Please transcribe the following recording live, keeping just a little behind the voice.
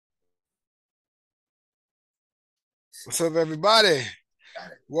What's up, everybody?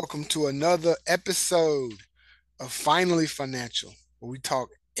 Got it. Welcome to another episode of Finally Financial, where we talk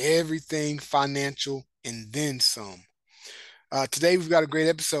everything financial and then some. Today, we've got a great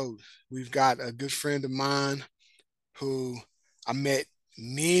episode. We've got a good friend of mine who I met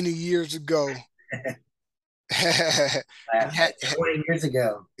many years ago. And Like 20 years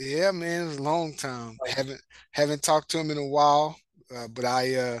ago. yeah, man, it was a long time. Haven't talked to him in a while, but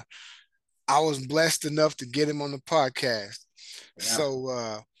I was blessed enough to get him on the podcast. Yeah.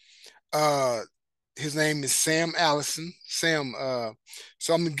 So Uh, his name is Sam Allison. Sam,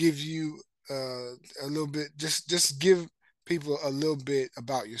 so I'm gonna give you a little bit, just give people a little bit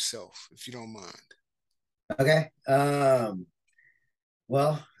about yourself, if you don't mind. Okay.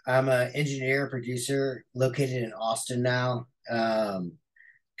 Well, I'm an engineer producer located in Austin now.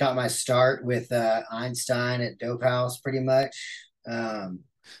 Got my start with Einstein at Dopehouse pretty much.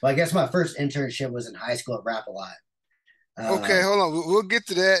 Well, I guess my first internship was in high school at Rap a Lot. Okay, Um, hold on. We'll get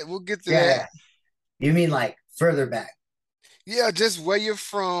to that. We'll get to yeah, that. yeah. You mean like further back? Yeah, just where you're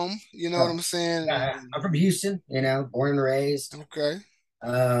from. You know what Oh, I'm saying? yeah. I'm from Houston, born and raised. Okay.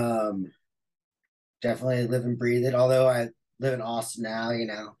 Um, Definitely live and breathe it. Although I live in Austin now.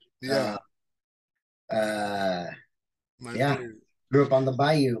 Yeah, Uh, uh, my yeah, dude. grew up on the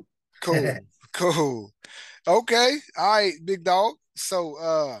bayou. Cool. Cool. Okay. All right, big dog.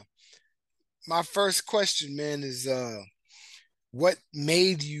 So, my first question, man, is what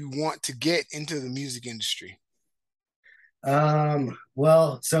made you want to get into the music industry?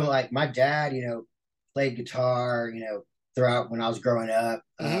 Well, so like my dad, played guitar, throughout when I was growing up.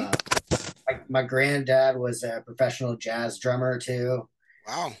 Hmm. My granddad was a professional jazz drummer too.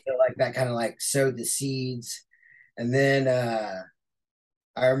 Wow. So like that kind of like sowed the seeds. And then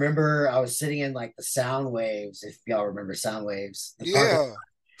I remember I was sitting in like the sound waves, if y'all remember sound waves, the parking. Yeah.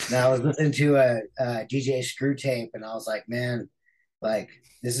 And I was listening to a DJ Screw tape, and I was like, man, like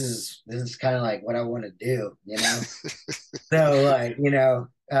this is kind of like what I want to do. So like,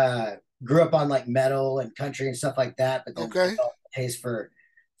 grew up on like metal and country and stuff like that, but then Okay. developed a taste for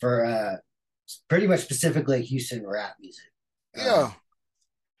pretty much specifically Houston rap music. Um, Yeah.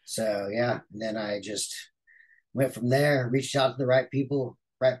 so yeah, and then I just went from there, reached out to the right people,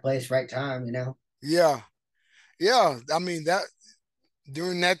 right place, right time. Yeah. Yeah. I mean that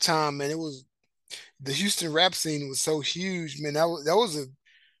during that time, man, it was the Houston rap scene was so huge, man. That was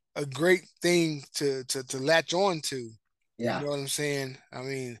a great thing to latch on to. You Yeah. know what I'm saying? I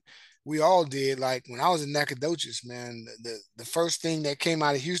mean, we all did. Like when I was in Nacogdoches, man, the first thing that came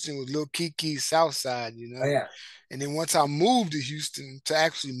out of Houston was Lil Kiki's Southside, you Oh know. yeah, And then once I moved to Houston to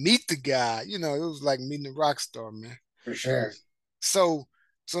actually meet the guy, it was like meeting a rock star, man. for sure. So,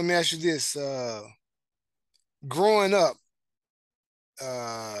 so let me ask you this: growing up,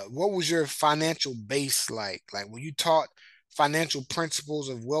 what was your financial base like? Like, were you taught financial principles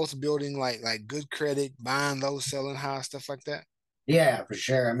of wealth building, like good credit, buying low, selling high, stuff like that? Yeah, for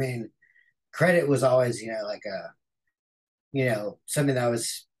sure. I mean, credit was always, like something that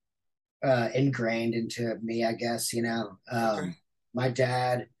was ingrained into me, I guess. Okay. My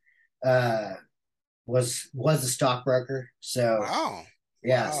dad uh, was a stockbroker, so Wow.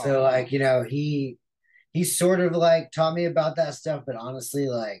 yeah, Wow. so like he sort of like taught me about that stuff, but honestly,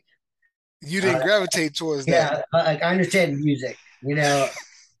 like You uh, didn't gravitate towards that. yeah, like I understand music. Yo.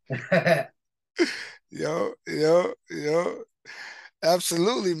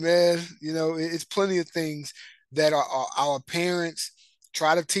 Absolutely, man. It's plenty of things that our parents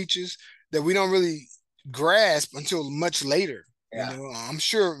try to teach us that we don't really grasp until much later. Yeah. I'm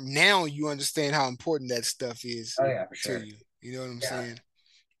sure now you understand how important that stuff is Oh yeah, for to sure. you. You know what I'm Yeah. saying?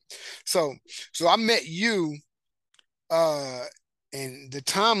 So, so I met you, uh, and the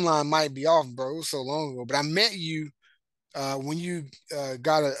timeline might be off, bro. It was so long ago, but I met you when you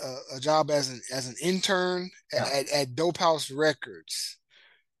got a job as an intern Yeah. at Dopehouse Records.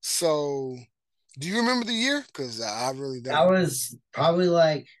 So, do you remember the year? Because I really That don't. was probably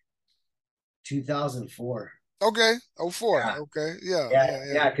like 2004. Okay, oh four. Yeah. Okay, yeah, Yeah, yeah,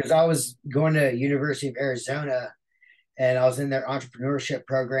 yeah. yeah, because I was going to University of Arizona and I was in their entrepreneurship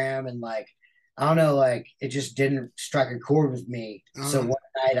program and like I don't know, like it just didn't strike a chord with me. So Uh-huh.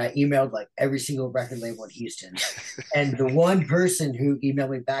 one night I emailed like every single record label in Houston. And the one person who emailed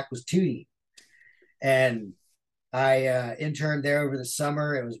me back was Tootie. And I interned there over the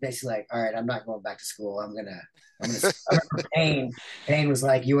summer. It was basically like, all right, I'm not going back to school. I'm gonna I remember Payne was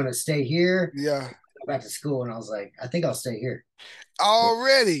like, you want to stay here? Yeah. Go back to school. And I was like, I think I'll stay here. Yeah.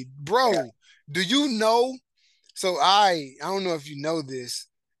 Already, Yeah. bro. Do you know? So I don't know if you know this,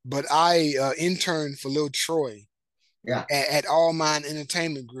 but I interned for Lil Troy Yeah. at All Mine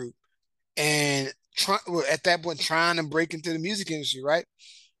Entertainment Group, and well, at that point trying to break into the music industry, right?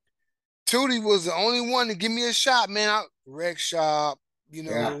 Tootie was the only one to give me a shot, man. Rec Shop, you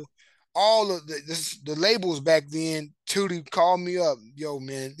Yeah. know, all of the labels back then. Tootie called me up, yo,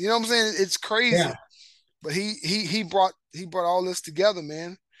 man. You know what I'm saying? It's Yeah. crazy, but he brought all this together,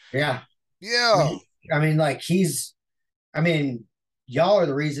 man. Yeah. I Yeah. mean, like I mean, y'all are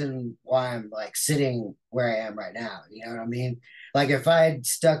the reason why I'm like sitting where I am right now. You know what I mean? Like if I had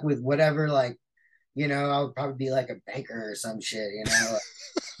stuck with whatever, like, I would probably be like a banker or some shit, you know,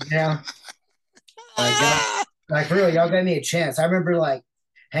 like y'all, like for real, y'all gave me a chance. I remember like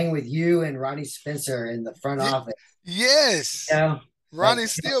hanging with you and Ronnie Spencer in the front Ye- office, you yes. know, like,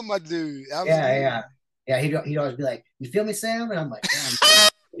 Ronnie's still my dude. yeah, Absolutely. yeah, yeah. He'd always be like, "You feel me, Sam?" And I'm like,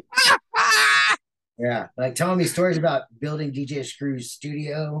 "Yeah, yeah." Like telling me stories about building DJ Screw's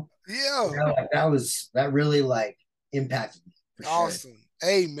studio. Yeah. Like that really like impacted me for sure. Awesome.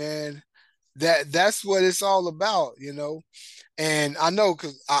 Hey, man. That's what it's all about. And I know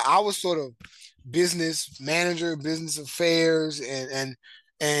because I was sort of business manager, business affairs, and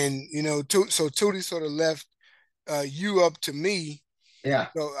so Tootie sort of left you up to me. Yeah.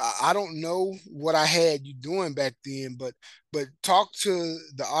 So I don't know what I had you doing back then, but talk to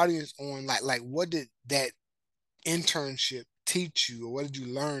the audience on like what did that internship teach you, or what did you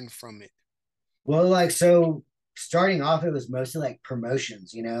learn from it? Well, like so starting off, it was mostly like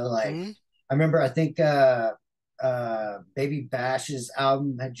promotions, like Hmm. I remember I think Baby Bash's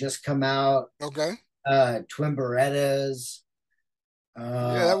album had just come out, Okay. Twin Berettas. Yeah,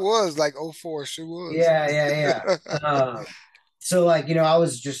 Uh that was like '04. Sure was. yeah, yeah, yeah. So like, I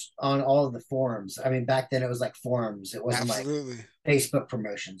was just on all of the forums. I mean, back then it was like forums. It wasn't like Absolutely. Facebook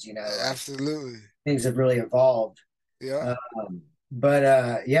promotions, like Absolutely. things have really evolved. Yeah.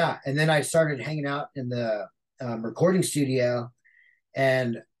 But yeah, and then I started hanging out in the recording studio,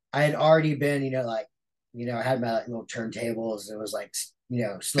 and I had already been, like, I had my like, little turntables. It was like,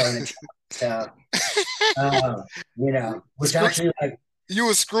 slowing and chopping stuff, which Screw, actually like, you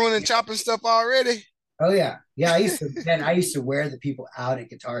were screwing and chopping stuff already, oh yeah, yeah. I used to wear the people out at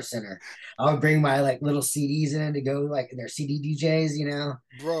Guitar Center. I would bring my like little CDs in to go like in their CD DJs,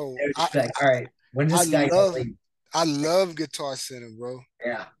 bro. They would just be like, all right, when is I this guy gonna love leave? I love Guitar Center, bro.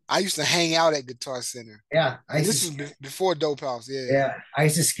 Yeah, I used to hang out at Guitar Center, yeah. and this was before Dopehouse. Yeah, I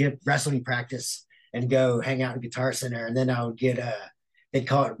used to skip wrestling practice and go hang out in Guitar Center, and then I would get they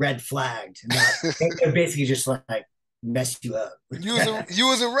call it red flagged, and that it would basically just like mess you up. you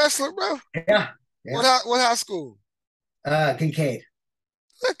was a wrestler, bro. Yeah, What yeah. high school? Kincaid.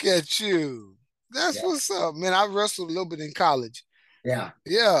 Look at you. That's Yeah, what's up, man. I wrestled a little bit in college. yeah,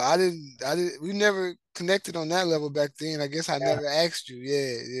 Yeah, I didn't. We never connected on that level back then. I guess I yeah. never asked you.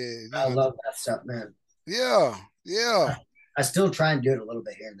 Yeah, yeah. I No. love that stuff, man. Yeah, yeah. I, I still try and do it a little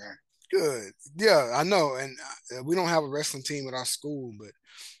bit here and there. Good. Yeah, I know. And we don't have a wrestling team at our school, but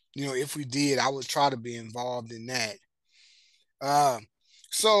if we did, I would try to be involved in that. Uh,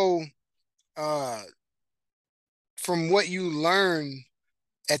 so, uh, from what you learned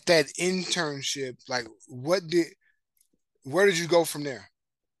at that internship, like, where did you go from there?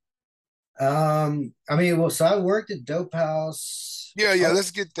 I mean, well, so I worked at Dope House. Yeah, yeah.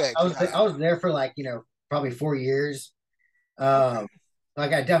 Let's get that. I was there for like, probably 4 years. Okay. Um,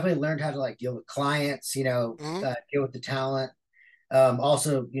 like I definitely learned how to like deal with clients, Uh-huh. deal with the talent.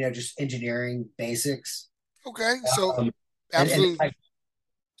 Also, just engineering basics. Okay. So, Um, and absolutely. like,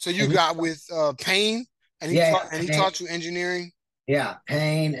 So you and got with Payne, and yeah, yeah, he taught you engineering. yeah,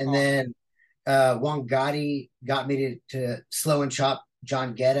 Pain, and Awesome. then Juan Gotti got me to slow and chop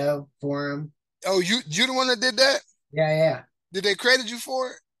John Ghetto for him. Oh, you the one that did that? Yeah, yeah. Did they credit you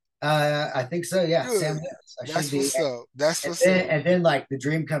for it? I think so. Yeah, Sam Good. Whips. I should That's be. what's up. That's And what's then, up. and then like the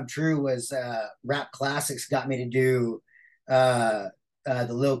dream come true was Rap Classics got me to do uh,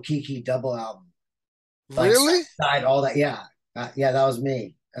 the Lil Kiki double album, like side, Really? side all that. Yeah, yeah, that was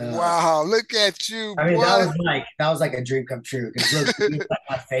me. Wow. Look at you, I mean, that boy. was like a dream come true because Lil Kiki is like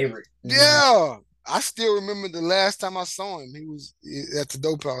my favorite. Yeah. I still remember the last time I saw him. He was at the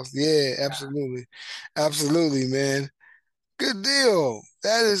Dope House. Yeah, absolutely. Absolutely, man. Good deal.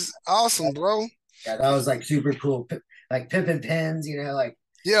 That is awesome, bro. Yeah, that was like super cool. Like pimping pins, like I,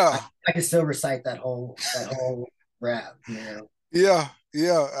 Yeah. I can still recite that whole rap. Yeah.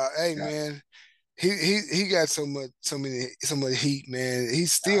 Yeah. Hey, Yeah, man. He got so much heat, man.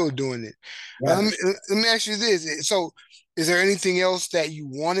 He's still doing it. yeah, for Let me ask you this. So, is there anything else that you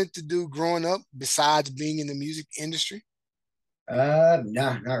wanted to do growing up besides being in the music industry? sure.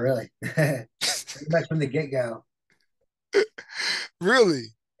 No, not really. Pretty much from the get go. Really?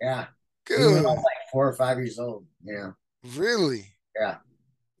 Yeah, even when I was Good. like 4 or 5 years old. Really? Yeah,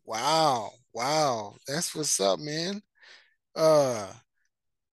 Wow. Wow, that's what's up, man. Uh,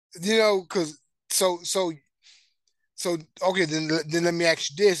 because so so so okay, then let me ask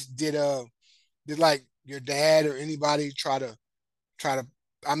you this: did like your dad or anybody try to?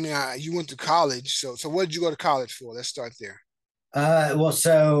 I mean, you went to college, so what did you go to college for? Let's start there. Well,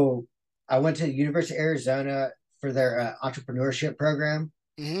 so I went to the University of Arizona for their entrepreneurship program.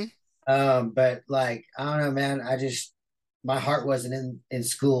 Hmm. But like I don't know, man. I just my heart wasn't in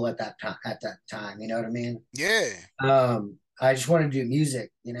school at that time. At that time, you know what I mean? Yeah, I just wanted to do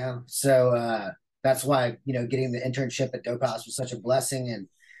music, So that's why getting the internship at Dopehouse was such a blessing,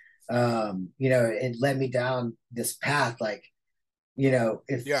 and it led me down this path. Like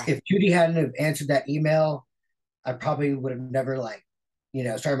if yeah, Judy hadn't have answered that email, I probably would have never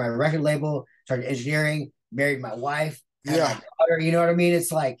started my record label, started engineering, married my wife, had my yeah. daughter. You know what I mean?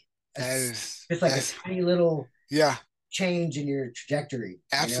 It's like That it's is just like a that's tiny little yeah, change in your trajectory.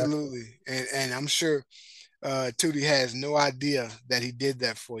 absolutely. And I'm sure Tootie has no idea that he did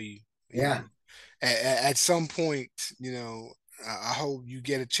that for you. You know, Yeah, at some point, I hope you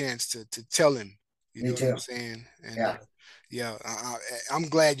get a chance to tell him. You know me what I'm too. saying? And Yeah, yeah, I'm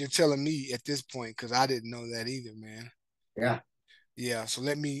glad you're telling me at this point because I didn't know that either, man. yeah. Yeah, so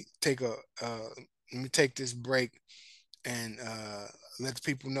let me take this break and let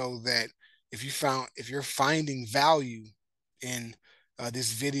people know that if you're finding value in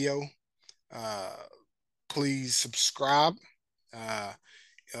this video, uh, please subscribe. Uh,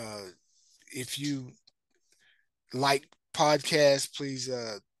 uh, if you like podcasts, please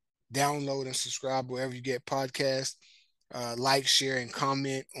download and subscribe wherever you get podcasts. Like, share, and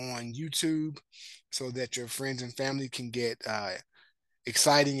comment on YouTube so that your friends and family can get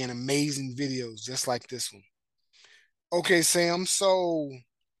exciting and amazing videos just like this one. Okay, Sam. So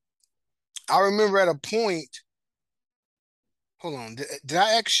I remember at a point. Hold on. Did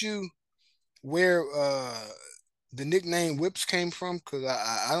I ask you where the nickname Whips came from? Because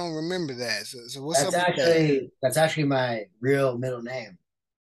I don't remember that. So what's That's up with that? actually that's actually my real middle name.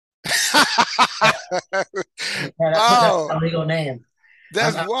 Yeah, that's Oh, my legal name. I'm,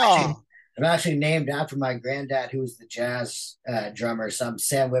 that's I'm wow. actually I'm actually named after my granddad, who was the jazz drummer. So I'm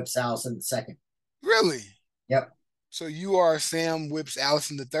Sam Whips Allison II. Really? Yep. So you are Sam Whips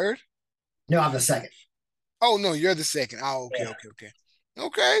Allison the third? No, I'm the second. Oh no, you're the second. Oh, okay, Yeah, okay, okay.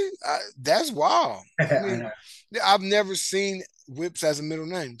 Okay, that's wild. I I mean, know. yeah, I've never seen Whips as a middle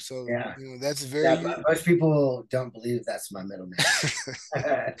name, so Yeah, that's yeah. Most people don't believe that's my middle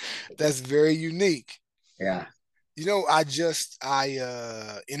name. that's very unique. Yeah.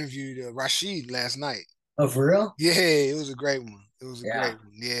 I interviewed Rashid last night. Oh, for real? Yeah, it was a great one. It was a Yeah. great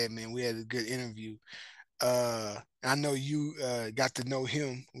one. Yeah, man, we had a good interview. I know you got to know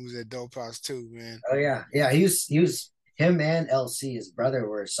him, who was at Dope House too, man. Oh, yeah. Yeah. He was him and LC, his brother,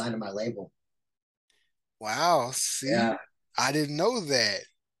 were signed to my label. Wow, see, Yeah. I didn't know that.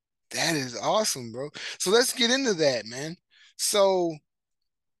 That is awesome, bro. So let's get into that, man. So,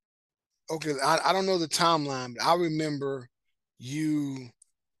 okay, I don't know the timeline, but I remember you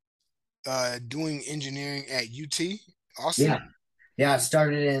doing engineering at UT Yeah. Austin. Yeah. It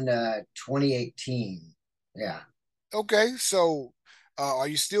started in 2018. Yeah. Okay, so are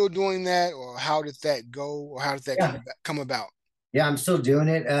you still doing that, or how did that go, or how did that Yeah. come about? Yeah. I'm still doing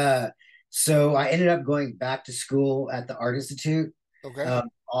it. So I ended up going back to school at the Art Institute, Okay.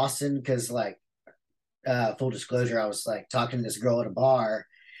 Austin, because full disclosure, I was like talking to this girl at a bar,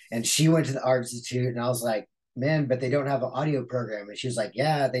 and she went to the Art Institute, and I was like, man, but they don't have an audio program. And she was like,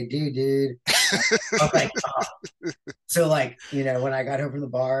 yeah, they do, dude. I was like, oh. So when I got home from the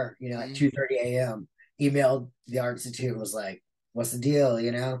bar, at Mhm. 2:30 a.m., emailed the Art Institute and was like, what's the deal?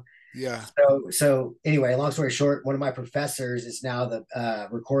 Yeah. So anyway, long story short, one of my professors is now the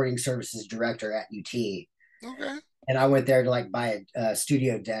recording services director at UT. Okay. And I went there to buy a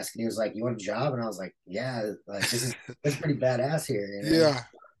studio desk, and he was like, "You want a job?" And I was like, "Yeah, this is pretty badass here. Yeah.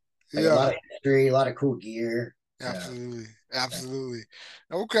 Like a Yeah. lot of history, a lot of cool gear." So Absolutely. yeah. Absolutely.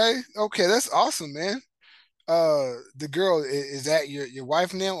 Okay. Okay. That's awesome, man. The girl is that your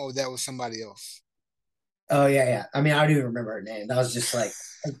wife now, or that was somebody else? Oh yeah, yeah. I mean, I don't even remember her name. That was just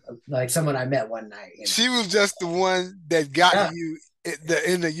like someone I met one night. She was just the one that got Yeah. you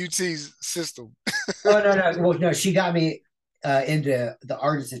in the UT's system. Oh no, no. Well, no. She got me into the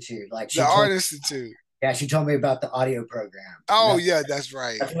Art Institute. Like The she Art told, Institute. yeah, she told me about the audio program, and Oh that's yeah, that's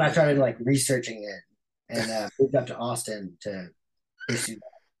right. that's when I started researching it, and moved up to Austin to pursue that.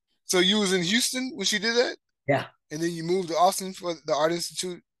 So you was in Houston when she did that, Yeah, and then you moved to Austin for the Art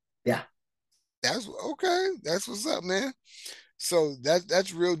Institute. yeah, That's okay. That's what's up, man. So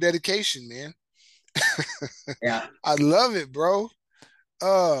that's real dedication, man. yeah. I love it, bro.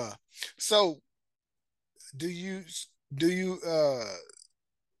 Uh, So do you do you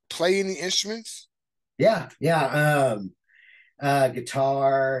play any instruments? Yeah, yeah.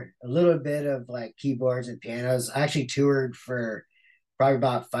 Guitar, a little bit of like keyboards and pianos. I actually toured for probably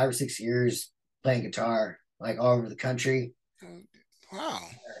about 5 or 6 years playing guitar, like all over the country. Uh, Wow,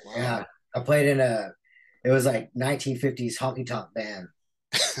 wow. Yeah, I played in it was like 1950s honky tonk band.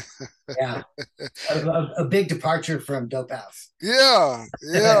 Yeah, a big departure from Dopehouse. Yeah,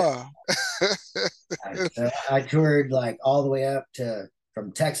 yeah. So I toured like all the way up to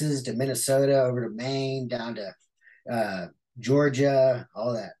from Texas to Minnesota over to Maine down to uh, Georgia,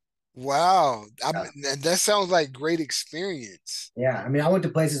 all that. Wow. Yeah. That sounds like great experience. Yeah, I mean, I went to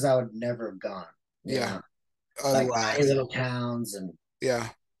places I would never have gone, Yeah. like tiny Otherwise, little towns, and yeah.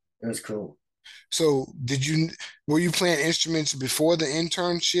 it was cool. So were you playing instruments before the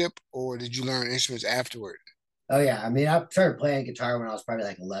internship or did you learn instruments afterward? Oh yeah, I mean, I started playing guitar when I was probably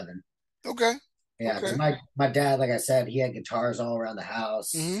like 11. Okay. Yeah, because Okay. my dad, like I said, he had guitars all around the Hmm.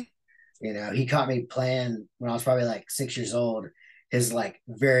 house. He caught me playing when I was probably like 6 years old. His like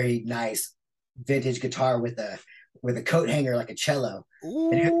very nice vintage guitar with a coat hanger like a cello,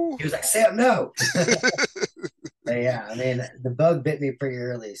 and Ooh. he was like, "Sam, no." But yeah, I mean, the bug bit me pretty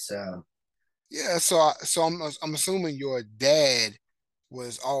early, so Yeah, so I'm assuming your dad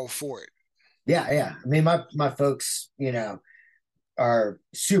was all for it. yeah, yeah. I mean, my folks, are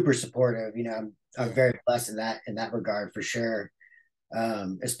super supportive. I'm Yeah. very blessed in that regard for sure.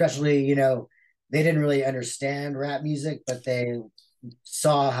 Especially, they didn't really understand rap music, but they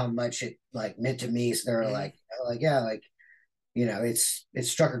saw how much it like meant to me. So they were Hmm. like, yeah, like, it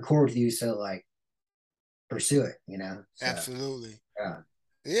struck a chord with you. So like pursue it. So Absolutely. yeah,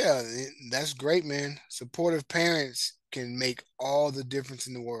 Yeah, that's great, man. Supportive parents can make all the difference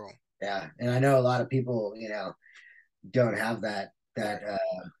in the world. yeah. And I know a lot of people, don't have that,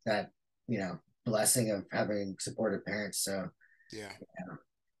 blessing of having supportive parents. So Yeah.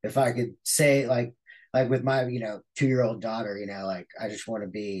 if I could say like with my, 2-year-old daughter, like I just want to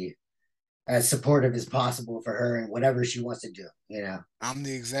be as supportive as possible for her and whatever she wants to do. I'm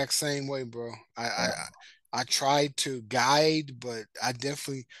the exact same way, bro. Yeah. I try to guide, but I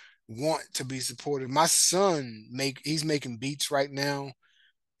definitely want to be supportive. My son he's making beats right now.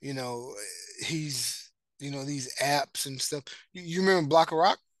 You know, he's these apps and stuff. You remember Block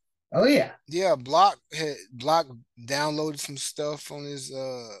Rock? Oh yeah. Yeah, Block downloaded some stuff on his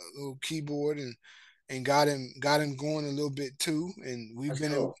little keyboard and got him going a little bit too. And That's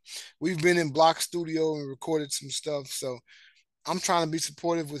cool. we've been in Block Studio and recorded some stuff. So I'm trying to be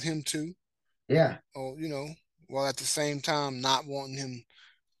supportive with him too. Yeah. Or while at the same time not wanting him.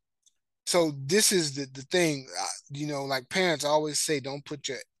 So this is the thing. Like parents always say, don't put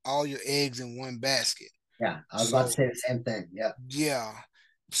your all your eggs in one basket. Yeah. I was about to So say the same thing. Yeah. yeah.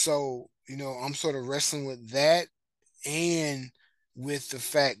 So, I'm sort of wrestling with that and with the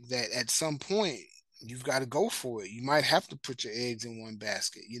fact that at some point you've got to go for it. You might have to put your eggs in one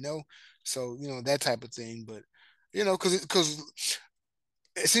basket. So, that type of thing. But, because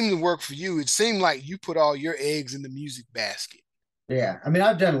it seemed to work for you. It seemed like you put all your eggs in the music basket. Yeah. I mean,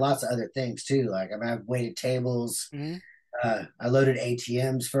 I've done lots of other things too. Like, I mean, I've waited tables. Hmm. I loaded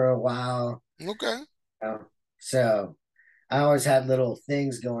ATMs for a while. Okay. You know? So I always had little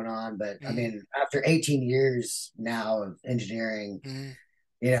things going on. But I Hmm. mean, after 18 years now of engineering, Hmm.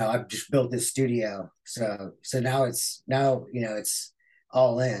 I've just built this studio. So now it's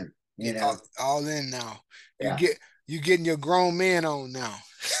all in, Yeah, all in now. You Yeah. get you getting your grown man on now.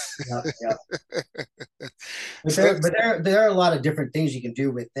 Yeah. Yeah. But So there are a lot of different things you can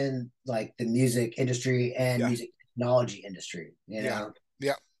do within like the music industry and yeah, music technology industry, yeah,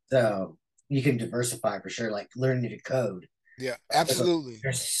 yeah, So you can diversify for sure, like learning to code. yeah, There's, absolutely.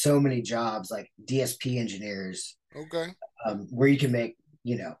 there's so many jobs like DSP engineers, Okay. where you can make,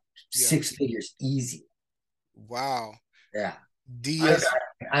 Yeah. 6 figures easy. Wow. Yeah. I don't know. DS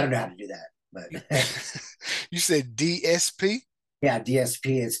I don't know how to do that, you, but you said DSP? yeah,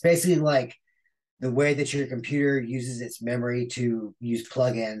 DSP. It's basically like the way that your computer uses its memory to use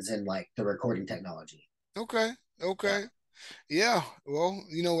plugins and like the recording technology. Okay. Yeah. Okay. Yeah. Well,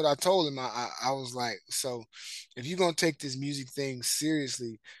 you know what I told him? I was like, so if you're gonna take this music thing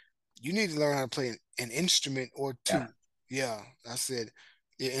seriously, you need to learn how to play an instrument or Yeah. two. Yeah. I said,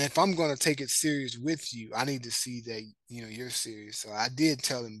 yeah, and if I'm gonna take it serious with you, I need to see that, you're serious. So I did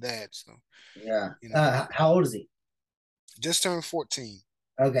tell him that. So, Yeah. you know, How old is he? just turned 14.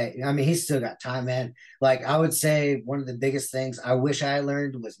 Okay. I mean, he's still got time, man. Like, I would say one of the biggest things I wish I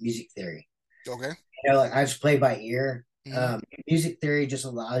learned was music theory. Okay. Like I just play by ear. Hmm. Music theory just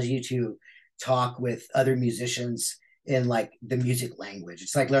allows you to talk with other musicians in like the music language.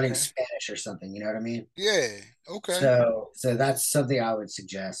 It's like learning Okay. Spanish or something, you know what I mean? Yeah. Okay. So that's something I would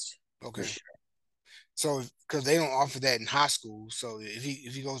suggest for Okay. sure. So, because they don't offer that in high school, so if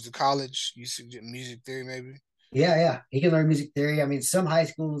he goes to college, you suggest music theory maybe. Yeah, yeah. He can learn music theory. I mean, some high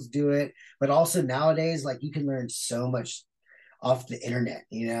schools do it, but also nowadays, like you can learn so much off the internet,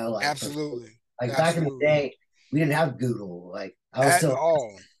 like for Absolutely. like back in the Absolutely. day, we didn't have Google. Like At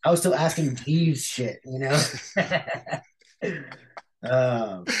all. I was still asking Jeeves shit.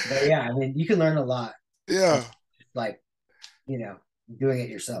 But yeah, I mean, you can learn a lot Yeah. of like, you know, doing it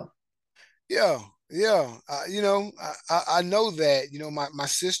yourself. Yeah. Yeah. I know that, my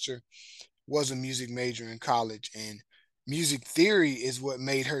sister was a music major in college, and music theory is what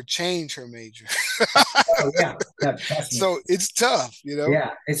made her change her major. Oh yeah, yeah, trust me. So it's tough.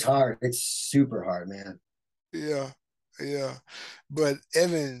 Yeah, it's hard. It's super hard, man. Yeah. Yeah. But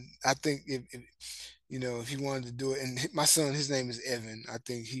Evan, I think if he wanted to do it, and my son, his name is Evan, I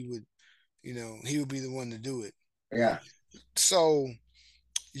think he would be the one to do it. Yeah. So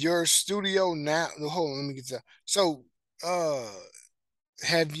your studio now, no, hold on, let me get that. So, uh,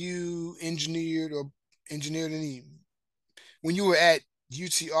 have you engineered any when you were at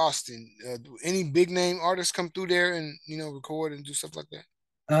UT Austin? Any big name artists come through there and record and do stuff like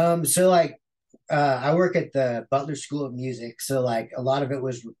that? So like I work at the Butler School of Music, so like a lot of it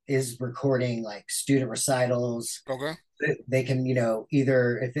was is recording like student recitals. Okay. They can,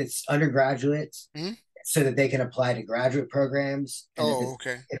 either if it's undergraduates, Hmm. so that they can apply to graduate programs, and Oh,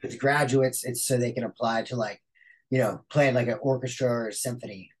 okay. if it's graduates, it's so they can apply to like, playing like an orchestra or a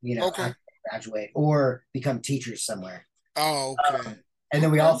symphony, Okay. after they graduate or become teachers somewhere. Oh, okay. And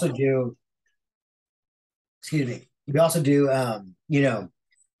then we Okay. also do, excuse me, we also do, uh,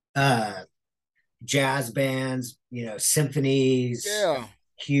 jazz bands, symphonies, Yeah.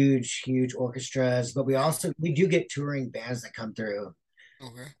 huge, huge orchestras. But we Yeah. also we do get touring bands that come through.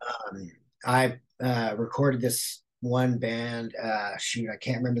 Okay. I recorded this one band. Shoot, I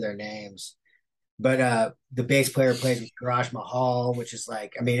can't remember their names, but the bass player plays with Garage Mahal, which is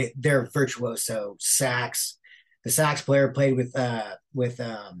like, I mean, they're virtuoso sax. The sax player played with I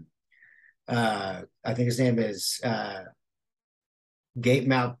think his name is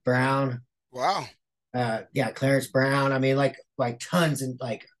Gatemouth Brown. Wow. Yeah, Clarence Brown. I mean, like tons and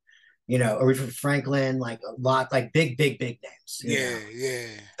like, Aretha Franklin, like a lot, like big, big, big names. Yeah. Yeah.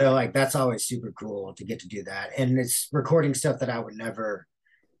 So like that's always super cool to get to do that. And it's recording stuff that I would never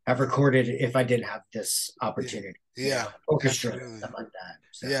have recorded if I didn't have this Yeah. opportunity, Yeah. orchestra, Absolutely. stuff like that.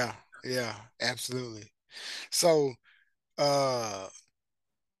 So Yeah. Yeah. Absolutely. So, uh,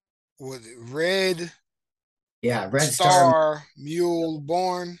 was it Red yeah, Red Star. Star Mule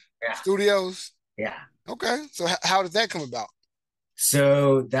Born Yeah, Studios? yeah. Okay. So how did that come about?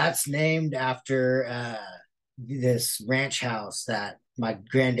 So that's named after this ranch house that my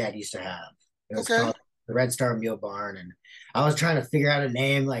granddad used to have. It was Okay. called the Red Star Mule Barn. And I was trying to figure out a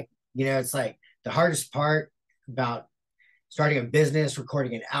name. Like, it's like the hardest part about starting a business,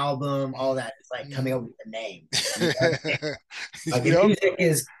 recording an album, all that is like coming up with the name. Like the Yep. music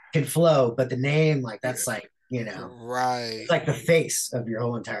is can flow, but the name, like that's like, Right. it's like the face of your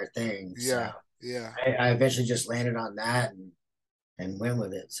whole entire thing. So Yeah. Yeah. I eventually just landed on that and went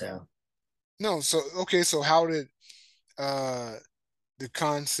with it. So No, so okay, so how did uh the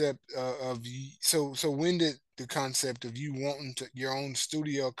concept of you so when did the concept of you wanting your own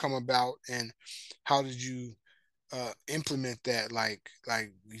studio come about, and how did you implement that? Like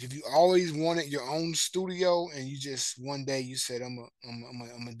if you always wanted your own studio and you just one day you said I'm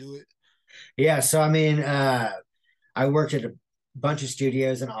gonna do it. yeah, so I mean, I worked at a bunch of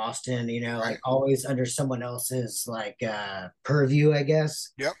studios in Austin, like Right. always under someone else's like purview, I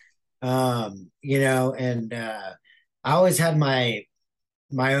guess. Yep. And I always had my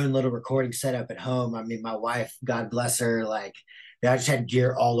own little recording setup at home. I mean, my wife, God bless her, like I just had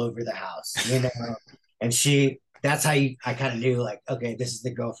gear all over the house. And that's how I kind of knew like, okay, this is the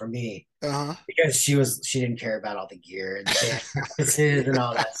girl for me Uh-huh. because she didn't care about all the gear and the band practices and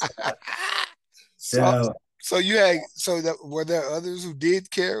all that stuff. So So, so you had so that were there others who did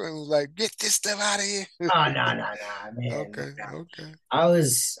care and was like, get this stuff out of here? oh no, no, no, man. Okay, okay. I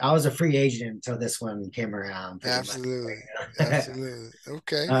was a free agent until this one came around, pretty much. Absolutely. Absolutely.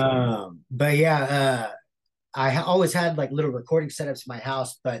 Okay. But yeah, always had like little recording setups in my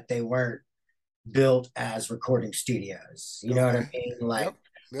house, but they weren't built as recording studios. You know what I Okay. mean? Yep. Like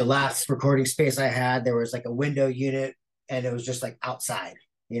the Yep. last recording space I had, there was like a window unit, and it was just like outside.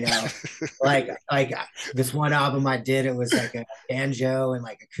 You know, like this one album I did, it was like a banjo and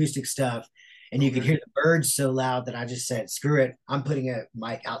like acoustic stuff, and you could Okay. hear the birds so loud that I just said, "Screw it! I'm putting a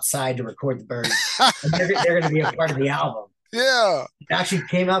mic outside to record the birds, and they're going to be a part of the album." Yeah, It actually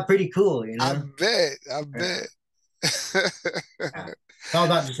came out pretty cool, you I know. bet. I Yeah, bet. yeah. It's all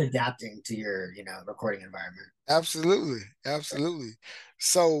about just adapting to your, recording environment. Absolutely. Absolutely.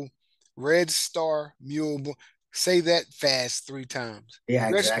 So, Red Star Mule Boy, say that fast three times. Yeah,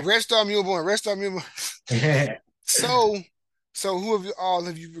 exactly. Red Star Mule Boy, Red Star Mule Boy. So, so who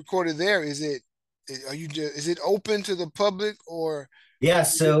have you recorded there? Are you just, is it open to the public or Yeah,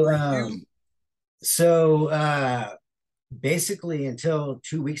 is it so for you? so basically until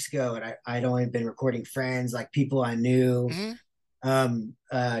 2 weeks ago, and I'd only been recording friends, like people I knew. Hmm.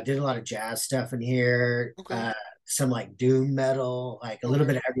 Did a lot of jazz stuff in here, Okay. some like doom metal, like a little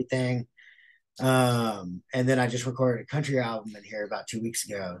Okay. bit of everything. And then I just recorded a country album in here about 2 weeks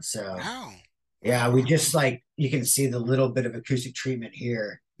ago. So Wow. yeah, Wow. we just like you can see the little bit of acoustic treatment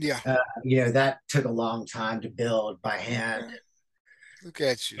here. Yeah. That took a long time to build by hand. Okay. Look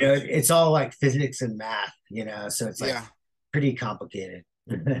at you. It's all like physics and math, so it's like Yeah. pretty complicated.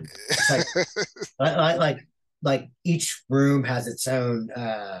 It's like each room has its own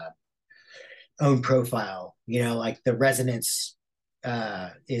profile. Like the resonance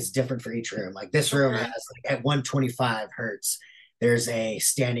is different for each room. Like this room has Okay. like at 125 hertz, there's a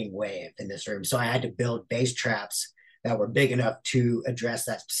standing wave in this room. So I had to build bass traps that were big enough to address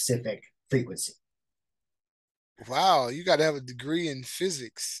that specific frequency. Wow. You got to have a degree in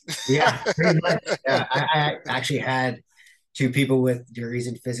physics. Yeah, pretty much. Yeah, I actually had two people with degrees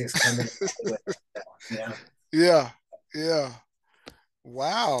in physics come in and play with us. So, Yeah. Yeah.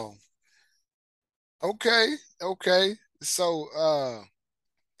 Wow. Okay. Okay. So,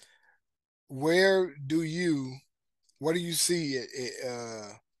 where do you, what do you see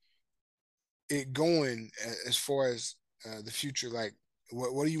it going as far as the future? Like,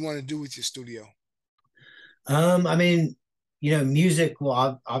 what do you want to do with your studio? I mean, music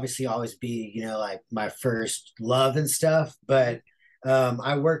will obviously always be, like my first love and stuff. Hmm. But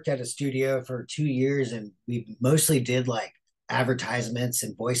I worked at a studio for 2 years, and we mostly did like advertisements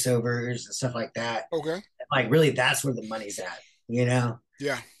and voiceovers and stuff like that. Okay. Like, really, that's where the money's at, you know,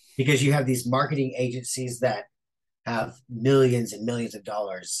 Yeah. because you have these marketing agencies that have millions and millions of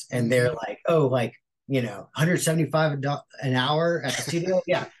dollars, and they're Hmm. like, oh, like, 175 an hour at the studio.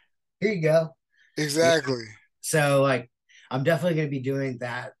 Yeah, here you go. Exactly. So like I'm definitely going to be doing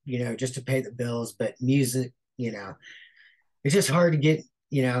that, just to pay the bills. But music, it's just hard to get,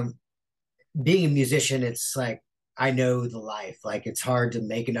 being a musician, it's like I know the life. Like it's hard to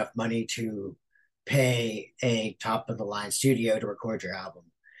make enough money to pay a top of the line studio to record your album.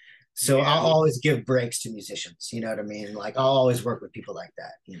 So Yeah. I'll always give breaks to musicians, you know what I mean? Like I'll always work with people like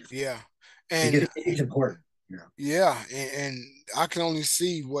that, Yeah. because And it's important. yeah, and I can only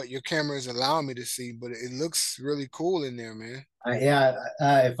see what your camera is allowing me to see, but it looks really cool in there, man. Yeah,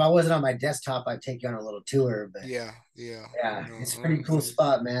 if I wasn't on my desktop, I'd take you on a little tour, but Yeah, yeah. yeah, No, it's a pretty cool understand.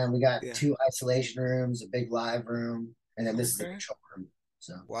 spot, man. We got Yeah. two isolation rooms, a big live room, and then this is the Okay. control room.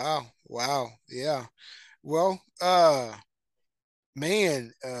 So Wow. Wow. Yeah. Well,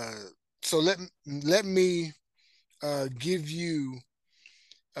 man, so let me give you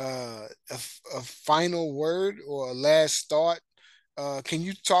a final word or a last thought. Can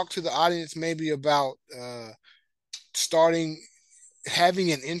you talk to the audience maybe about starting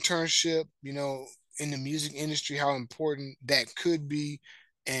having an internship, in the music industry, how important that could be,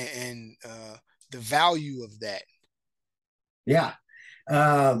 and the value of that. yeah.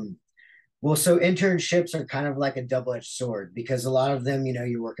 Um, well, so internships are kind of like a double-edged sword because a lot of them,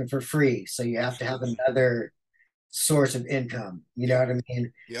 you're working for free. So you have to have Absolutely. another source of income. You know Yep. what I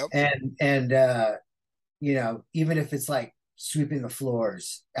mean? Yep. And even if it's like sweeping the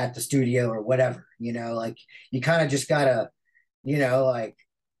floors at the studio or whatever, like you kind of just gotta, like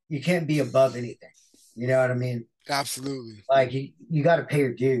you can't be above anything. You know what I mean? Absolutely. Like you got to pay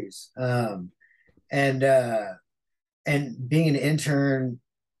your dues. And and being an intern,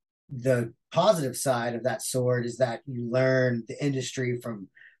 the positive side of that sword is that you learn the industry from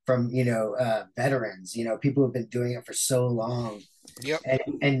veterans, people who've been doing it for so long, Yep.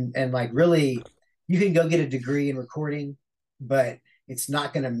 and like really you can go get a degree in recording, but it's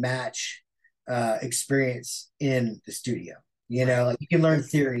not going to match experience in the studio. Right. Like you can learn Yep.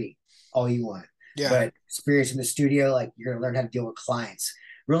 theory all you want, Yeah. but experience in the studio, like you're going to learn how to deal with clients.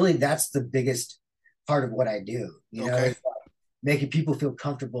 Really, that's the biggest part of what I do, Okay. is making people feel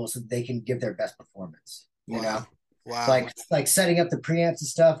comfortable so that they can give their best performance. Wow. Wow. Like setting up the preamps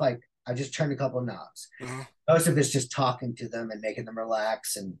and stuff. Like I just turned a couple of knobs. Uh-huh. Most of it's just talking to them and making them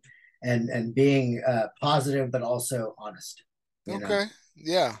relax, and being positive but also honest. You know. Okay.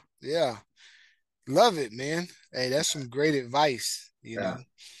 Yeah. Yeah. Love it, man. Hey, that's some great advice, you Yeah,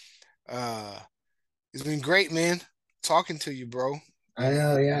 know. Uh, it's been great, man, talking to you, bro. I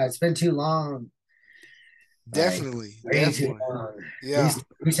know. Yeah, it's been too long. Like Definitely, way too definitely. long. Yeah.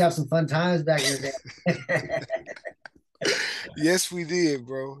 We used to have some fun times back in the day. Yes, we did,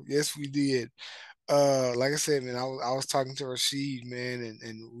 bro. Yes, we did. Like I said, man, I was talking to Rashid, man,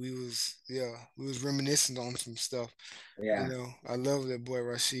 and we was reminiscing on some stuff. You Yeah, know, I love that boy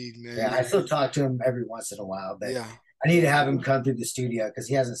Rashid, man. yeah. I still talk to him every once in a while, but Yeah, I need to have him come through the studio because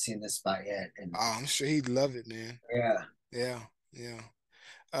he hasn't seen this spot yet. And oh, I'm sure he'd love it, man. yeah, Yeah,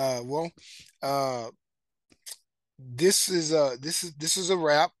 yeah. Well, uh, this is a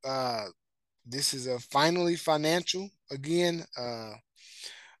wrap. This is a finally financial again.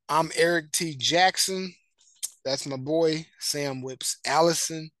 I'm Eric T. Jackson. That's my boy Sam Whips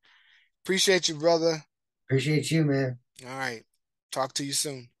Allison. Appreciate you, brother. appreciate you, man. All right. Talk to you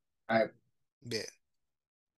soon. All right. Bet.